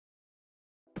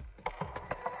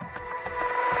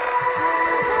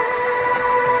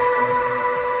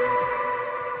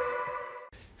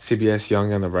CBS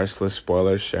Young and the Restless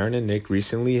spoilers, Sharon and Nick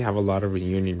recently have a lot of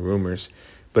reunion rumors.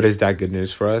 But is that good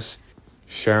news for us?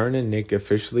 Sharon and Nick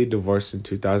officially divorced in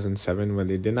 2007 when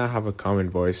they did not have a common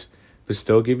voice, but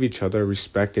still give each other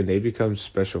respect and they become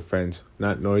special friends,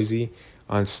 not noisy,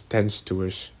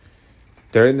 tempestuous.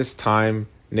 During this time,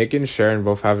 Nick and Sharon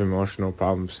both have emotional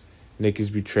problems. Nick is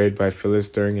betrayed by Phyllis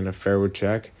during an affair with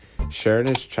Jack. Sharon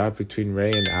is trapped between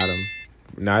Ray and Adam,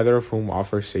 neither of whom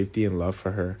offer safety and love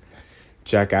for her.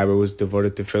 Jack Abbott was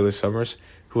devoted to Phyllis Summers,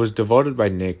 who was devoted by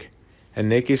Nick. And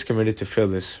Nick is committed to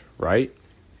Phyllis, right?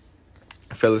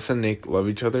 Phyllis and Nick love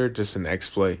each other, just an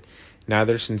exploit.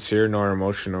 Neither sincere nor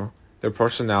emotional. Their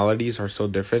personalities are so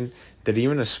different that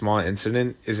even a small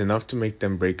incident is enough to make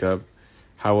them break up.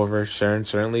 However, Sharon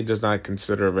certainly does not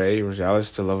consider Ray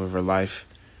Rosales the love of her life.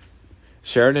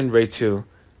 Sharon and Ray too.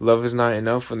 Love is not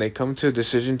enough when they come to a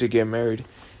decision to get married,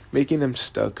 making them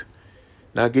stuck.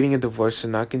 Not getting a divorce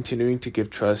and not continuing to give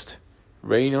trust.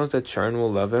 Ray knows that Sharon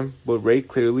will love him, but Ray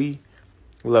clearly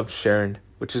loves Sharon,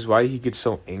 which is why he gets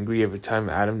so angry every time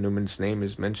Adam Newman's name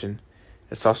is mentioned.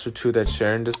 It's also true that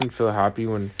Sharon doesn't feel happy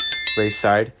when Ray's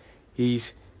side.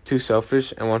 He's too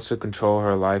selfish and wants to control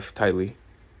her life tightly,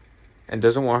 and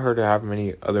doesn't want her to have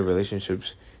many other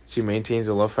relationships. She maintains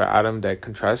a love for Adam that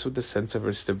contrasts with the sense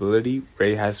of stability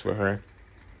Ray has for her.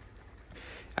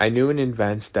 I knew in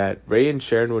advance that Ray and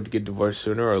Sharon would get divorced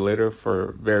sooner or later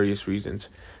for various reasons,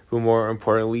 but more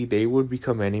importantly, they would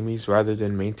become enemies rather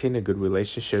than maintain a good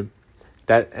relationship.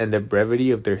 That and the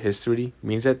brevity of their history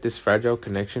means that this fragile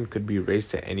connection could be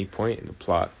erased at any point in the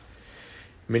plot.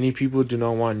 Many people do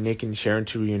not want Nick and Sharon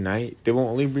to reunite. They will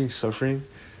only bring suffering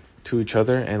to each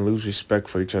other and lose respect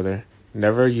for each other.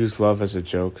 Never use love as a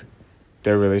joke.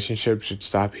 Their relationship should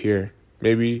stop here.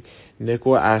 Maybe Nick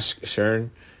will ask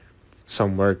Sharon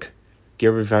some work, get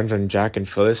revenge on Jack and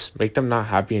Phyllis, make them not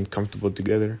happy and comfortable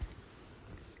together.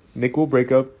 Nick will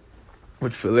break up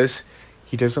with Phyllis.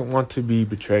 He doesn't want to be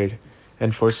betrayed,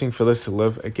 and forcing Phyllis to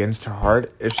live against her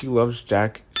heart. If she loves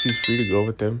Jack, she's free to go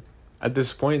with him. At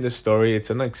this point in the story, it's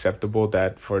unacceptable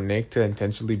that for Nick to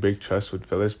intentionally break trust with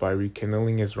Phyllis by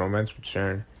rekindling his romance with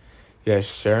Sharon. Yes,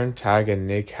 Sharon, Tag, and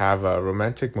Nick have a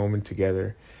romantic moment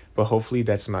together, but hopefully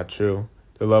that's not true.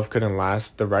 The love couldn't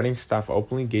last. The writing staff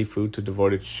openly gave food to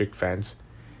devoted strict fans.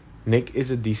 Nick is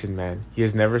a decent man. He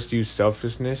has never used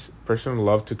selfishness, personal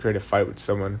love to create a fight with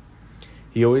someone.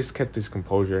 He always kept his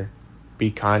composure,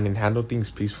 be kind, and handle things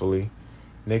peacefully.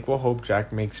 Nick will hope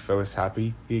Jack makes Phyllis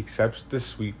happy. He accepts the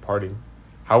sweet parting.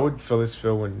 How would Phyllis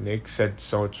feel when Nick said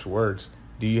such words?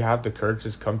 Do you have the courage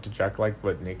to come to Jack like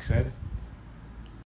what Nick said?